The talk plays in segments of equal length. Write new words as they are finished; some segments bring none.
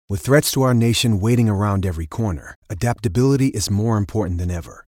With threats to our nation waiting around every corner, adaptability is more important than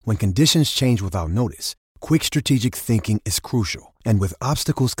ever. When conditions change without notice, quick strategic thinking is crucial. And with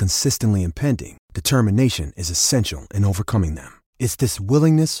obstacles consistently impending, determination is essential in overcoming them. It's this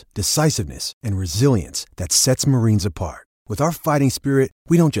willingness, decisiveness, and resilience that sets Marines apart. With our fighting spirit,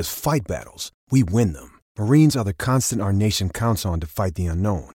 we don't just fight battles, we win them. Marines are the constant our nation counts on to fight the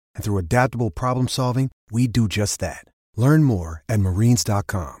unknown. And through adaptable problem solving, we do just that. Learn more at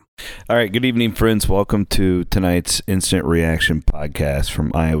marines.com. All right, good evening, friends. Welcome to tonight's Instant Reaction podcast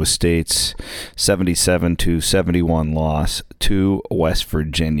from Iowa State's 77-71 loss to West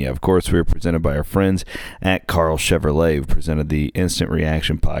Virginia. Of course, we are presented by our friends at Carl Chevrolet, who presented the Instant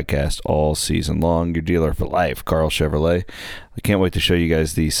Reaction podcast all season long. Your dealer for life, Carl Chevrolet. I can't wait to show you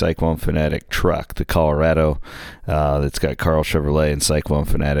guys the Cyclone Fanatic truck, the Colorado, that's got Carl Chevrolet and Cyclone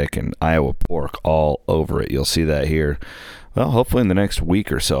Fanatic and Iowa Pork all over it. You'll see that here. Well, hopefully in the next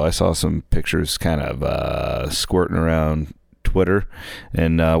week or so. I saw some pictures kind of squirting around Twitter,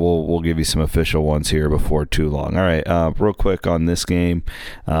 and we'll give you some official ones here before too long. All right, real quick on this game.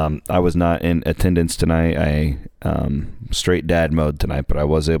 I was not in attendance tonight. I straight dad mode tonight, but I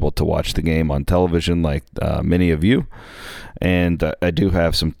was able to watch the game on television like many of you, and I do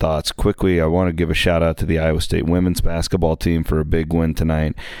have some thoughts. Quickly, I want to give a shout out to the Iowa State women's basketball team for a big win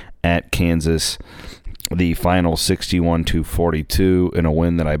tonight at Kansas. The final 61-42 in a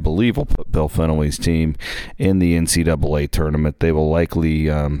win that I believe will put Bill Fennelly's team in the NCAA tournament. They will likely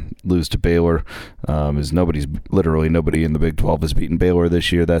lose to Baylor, as literally nobody in the Big 12 has beaten Baylor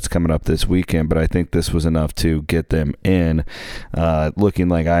this year. That's coming up this weekend, but I think this was enough to get them in. Looking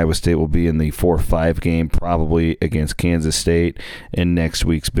like Iowa State will be in the 4-5 game, probably against Kansas State in next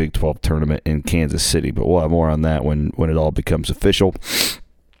week's Big 12 tournament in Kansas City. But we'll have more on that when it all becomes official.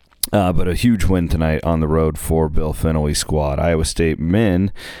 But a huge win tonight on the road for Bill Fennelly's squad. Iowa State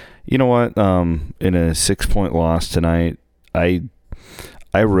men, you know what? In a 6-point loss tonight, I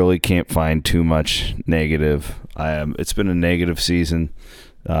really can't find too much negative. It's been a negative season.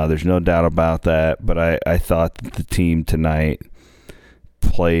 There's no doubt about that. But I thought that the team tonight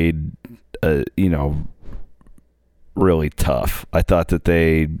played, really tough. I thought that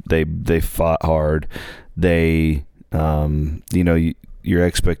they fought hard. Your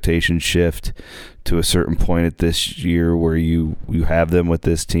expectations shift to a certain point at this year where you have them with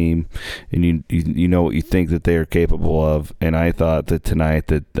this team, and you know what you think that they are capable of. And I thought that tonight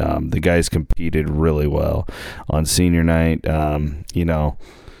that the guys competed really well on senior night.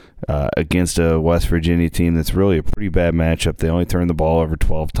 Against a West Virginia team that's really a pretty bad matchup. They only turned the ball over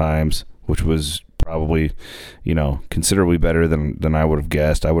 12 times, which was probably, considerably better than I would have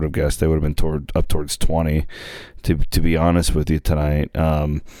guessed. I would have guessed they would have been up towards 20, to be honest with you tonight.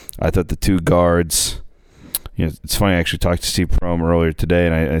 I thought the two guards, it's funny, I actually talked to Steve Prohm earlier today,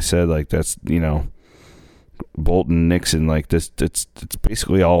 and I said, like, that's, Bolton, Nixon, like this, it's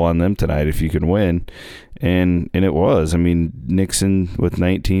basically all on them tonight if you can win. And it was. I mean, Nixon with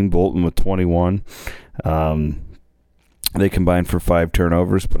 19, Bolton with 21. They combined for 5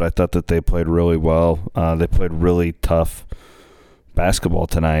 turnovers, but I thought that they played really well. They played really tough basketball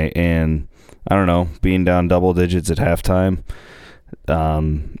tonight, and I don't know, being down double digits at halftime,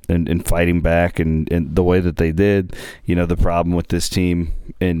 and fighting back, and the way that they did. The problem with this team,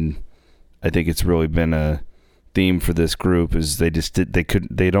 and I think it's really been a theme for this group, is they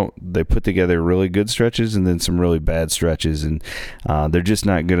put together really good stretches and then some really bad stretches, and they're just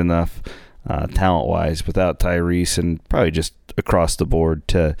not good enough talent-wise without Tyrese, and probably just across the board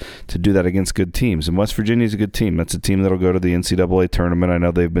to do that against good teams. And West Virginia's a good team. That's a team that'll go to the NCAA tournament. I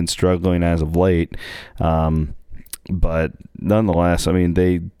know they've been struggling as of late, but nonetheless, I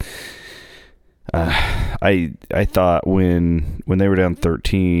mean, I thought when they were down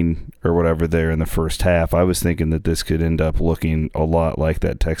 13 or whatever there in the first half, I was thinking that this could end up looking a lot like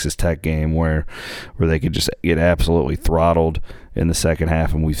that Texas Tech game where they could just get absolutely throttled in the second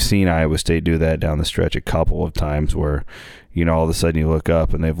half. And we've seen Iowa State do that down the stretch a couple of times where, all of a sudden you look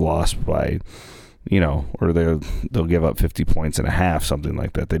up and they've lost by, or they'll give up 50 points in a half, something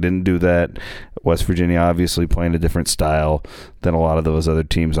like that. They didn't do that. West Virginia obviously playing a different style than a lot of those other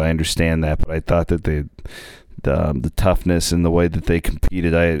teams. I understand that, but I thought that the toughness and the way that they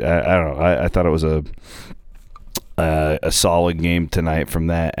competed, I don't know. I thought it was a solid game tonight from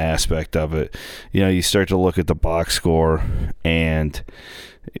that aspect of it. You start to look at the box score, and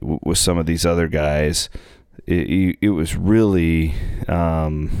with some of these other guys, it was really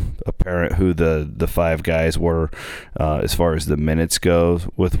apparent who the five guys were as far as the minutes go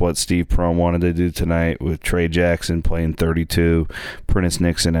with what Steve Prohm wanted to do tonight, with Trey Jackson playing 32, Prentice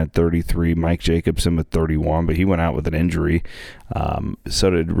Nixon at 33, Mike Jacobson with 31, but he went out with an injury. So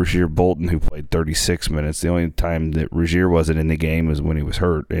did Rasir Bolton, who played 36 minutes. The only time that Rasir wasn't in the game was when he was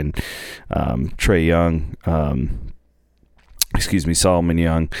hurt. And Trey Young, Solomon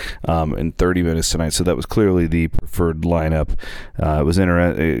Young, in 30 minutes tonight. So that was clearly the preferred lineup. It was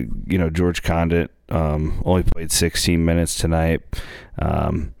interesting. George Condit only played 16 minutes tonight.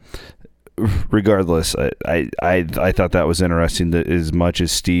 Regardless, I thought that was interesting, that as much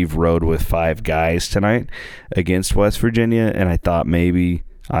as Steve rode with five guys tonight against West Virginia, and I thought maybe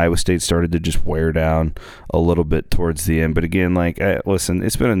Iowa State started to just wear down a little bit towards the end. But again, listen,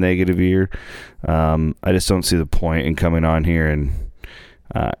 it's been a negative year. I just don't see the point in coming on here and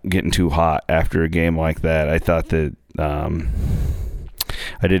getting too hot after a game like that. I thought that I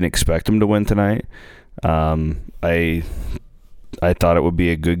didn't expect them to win tonight. I thought it would be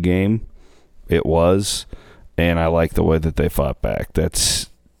a good game. It was, and I like the way that they fought back. That's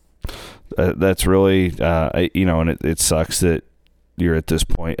really, and it sucks that you're at this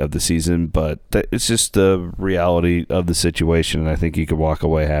point of the season, but it's just the reality of the situation, and I think you could walk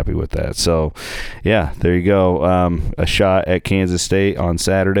away happy with that. So, yeah, there you go. A shot at Kansas State on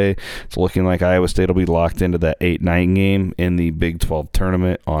Saturday. It's looking like Iowa State will be locked into that 8-9 game in the Big 12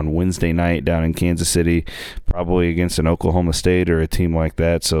 tournament on Wednesday night down in Kansas City, probably against an Oklahoma State or a team like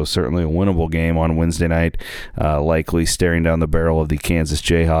that. So certainly a winnable game on Wednesday night, likely staring down the barrel of the Kansas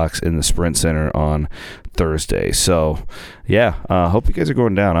Jayhawks in the Sprint Center on Thursday. So, yeah, hope you guys are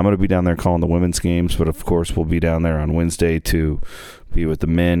going down. I'm going to be down there calling the women's games, but of course we'll be down there on Wednesday to be with the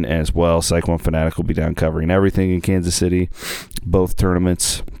men as well. Cyclone Fanatic will be down covering everything in Kansas City, both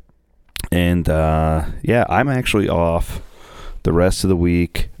tournaments. And, I'm actually off the rest of the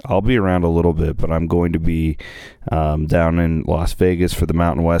week. I'll be around a little bit, but I'm going to be down in Las Vegas for the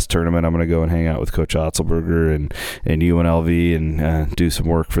Mountain West tournament. I'm going to go and hang out with Coach Otzelberger and UNLV and do some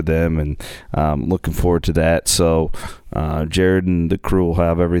work for them, and looking forward to that. So Jared and the crew will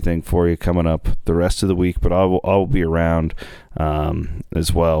have everything for you coming up the rest of the week, but I'll be around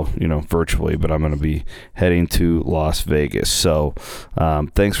as well, virtually, but I'm going to be heading to Las Vegas. So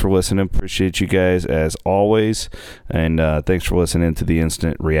thanks for listening. Appreciate you guys as always, and thanks for listening to the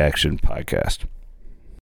Instant Reaction Podcast.